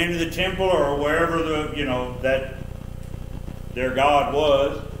come into the temple or wherever that their God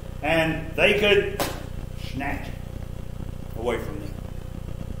was, and they could snatch it away from them.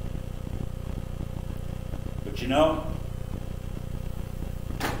 But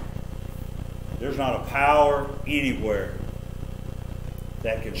there's not a power anywhere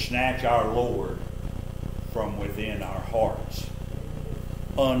that can snatch our Lord from within our hearts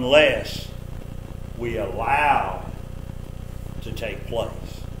unless we allow it to take place.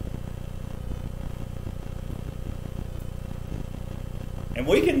 And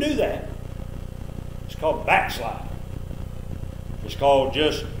we can do that. It's called backslide. It's called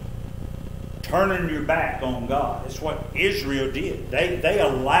just turning your back on God. It's what Israel did. They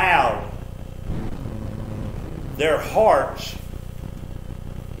allowed their hearts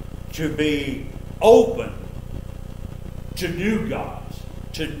to be open to new gods,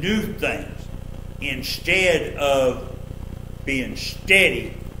 to new things, instead of being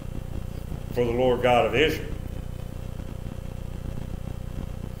steady for the Lord God of Israel.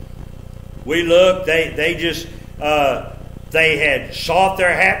 We look, they had sought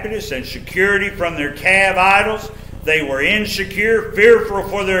their happiness and security from their calf idols. They were insecure, fearful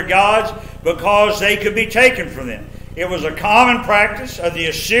for their gods, because they could be taken from them. It was a common practice of the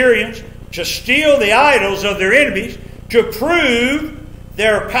Assyrians to steal the idols of their enemies to prove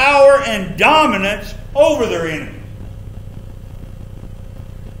their power and dominance over their enemies.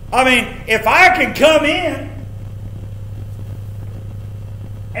 I mean, if I could come in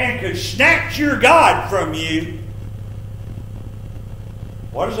and could snatch your God from you,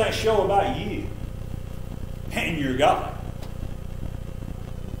 what does that show about you and your God?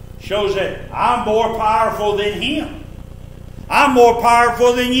 It shows that I'm more powerful than him. I'm more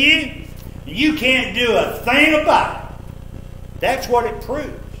powerful than you. And you can't do a thing about it. That's what it proves.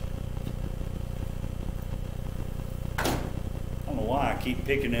 I don't know why I keep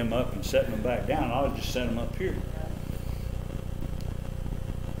picking them up and setting them back down. I'll just set them up here.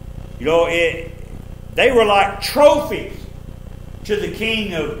 You know, they were like trophies to the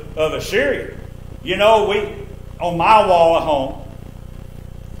king of Assyria. You know, on my wall at home,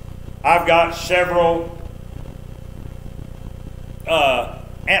 I've got several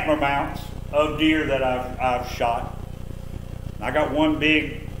antler mounts of deer that I've shot. I got one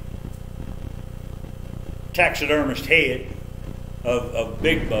big taxidermist head of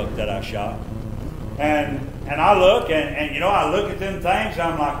big buck that I shot. And I look, and you know, I look at them things, and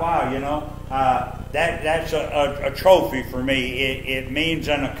I'm like, wow, you know, that's a trophy for me. It means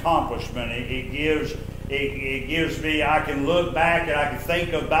an accomplishment. It gives me, I can look back and I can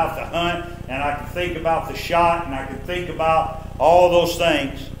think about the hunt, and I can think about the shot, and I can think about all those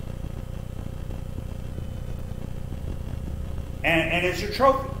things. And it's a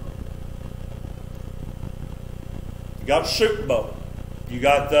trophy. You got the Super Bowl. You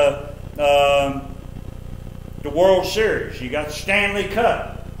got the World Series. You got the Stanley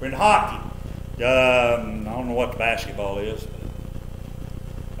Cup in hockey. I don't know what the basketball is.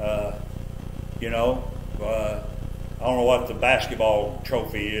 You know, I don't know what the basketball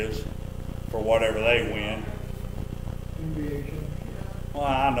trophy is for whatever they win. Well,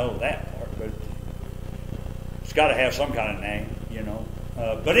 I know that part, but it's got to have some kind of name, you know.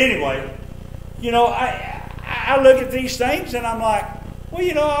 But anyway, you know, I look at these things and I'm like, well,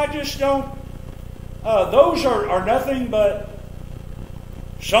 you know, I just don't. Those are nothing but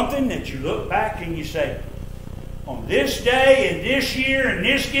something that you look back and you say, on this day and this year and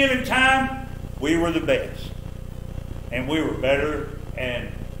this given time, we were the best. And we were better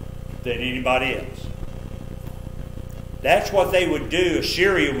than anybody else. That's what they would do,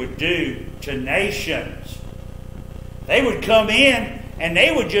 Assyria would do to nations. They would come in and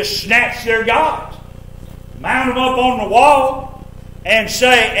they would just snatch their gods, mount them up on the wall, and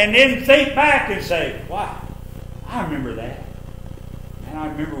then think back and say, wow, I remember that. And I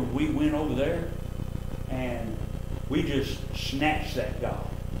remember when we went over there and we just snatched that God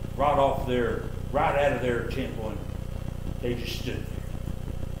right out of their temple, and they just stood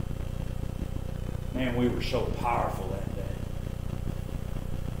there. Man, we were so powerful that day.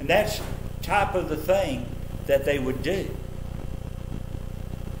 And that's the type of the thing that they would do.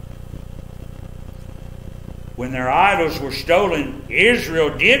 When their idols were stolen,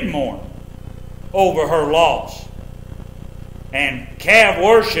 Israel did mourn over her loss. And calf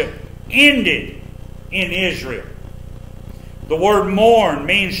worship ended in Israel. The word mourn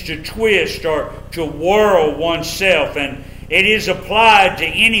means to twist or to whirl oneself, and it is applied to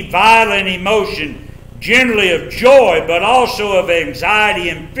any violent emotion, generally of joy, but also of anxiety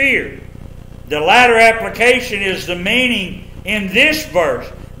and fear. The latter application is the meaning in this verse.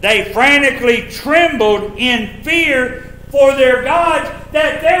 They frantically trembled in fear for their gods,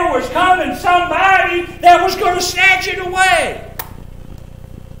 that there was coming somebody that was going to snatch it away.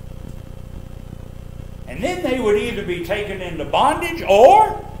 And then they would either be taken into bondage,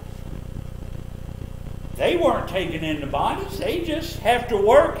 or they weren't taken into bondage. They just have to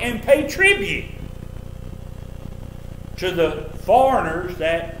work and pay tribute to the foreigners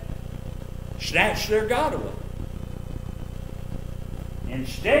that snatched their God away.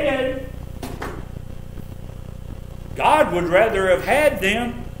 Instead, God would rather have had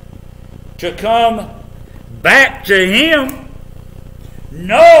them to come back to Him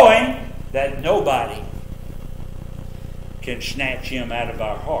knowing that nobody can snatch him out of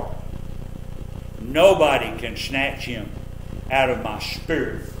our heart. Nobody can snatch him out of my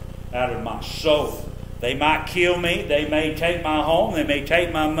spirit, out of my soul. They might kill me. They may take my home. They may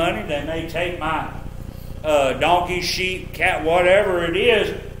take my money. They may take my donkey, sheep, cat, whatever it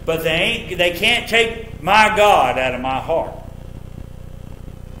is. But they can't take my God out of my heart.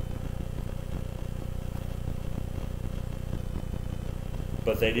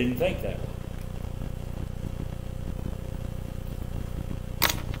 But they didn't think that way.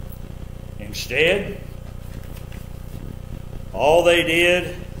 Instead, all they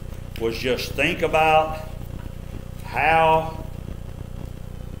did was just think about how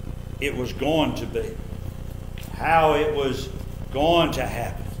it was going to be, how it was going to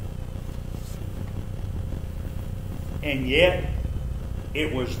happen. And yet,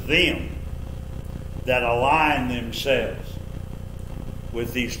 it was them that aligned themselves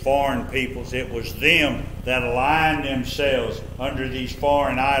with these foreign peoples. It was them that aligned themselves under these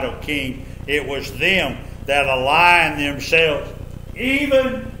foreign idol kings. It was them that aligned themselves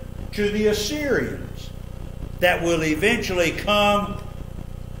even to the Assyrians that will eventually come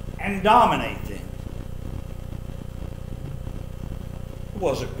and dominate them. It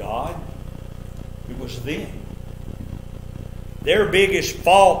wasn't God. It was them. Their biggest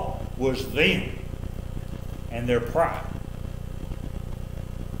fault was them and their pride.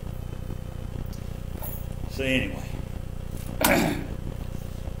 So anyway,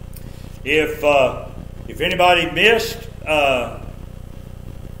 if anybody missed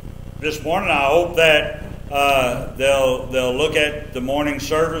this morning, I hope that they'll look at the morning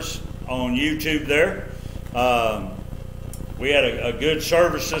service on YouTube there. We had a good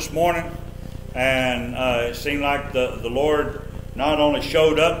service this morning, and it seemed like the Lord not only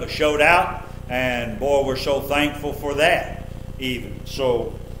showed up but showed out, and boy, we're so thankful for that even.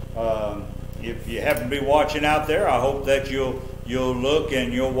 So if you happen to be watching out there, I hope that you'll look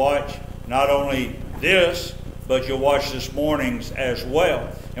and you'll watch not only this, but you'll watch this morning's as well.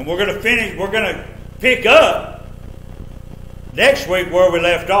 And we're going to pick up next week where we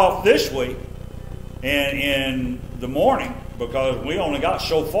left off this week in the morning, because we only got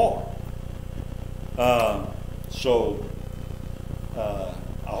so far. I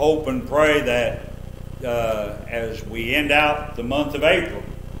hope and pray that as we end out the month of April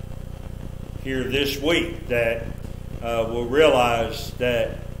here this week, that we'll realize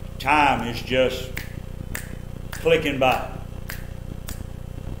that time is just clicking by.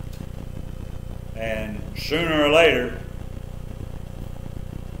 And sooner or later,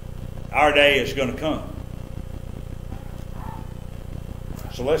 our day is going to come.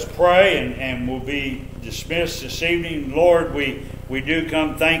 So let's pray, and we'll be dismissed this evening. Lord, we do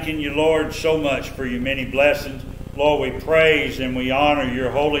come thanking you, Lord, so much for your many blessings. Lord, we praise and we honor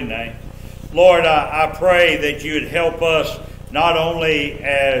your holy name. Lord, I pray that you would help us not only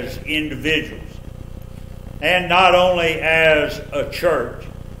as individuals and not only as a church,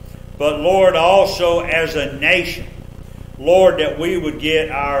 but Lord, also as a nation. Lord, that we would get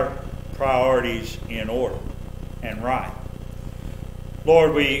our priorities in order and right.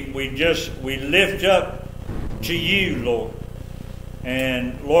 Lord, we lift up to you, Lord.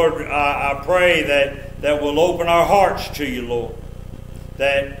 And Lord, I pray that we'll open our hearts to you, Lord.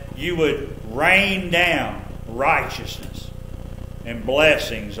 That you would rain down righteousness and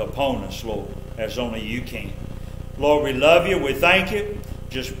blessings upon us, Lord, as only you can. Lord, we love you. We thank you.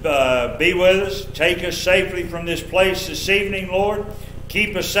 Just be with us. Take us safely from this place this evening, Lord.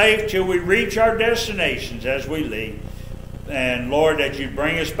 Keep us safe till we reach our destinations as we leave. And Lord, that you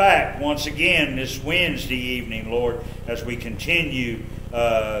bring us back once again this Wednesday evening, Lord, as we continue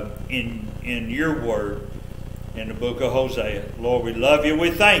in your word in the book of Hosea. Lord, we love you.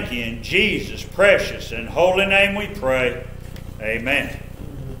 We thank you. In Jesus' precious and holy name we pray. Amen.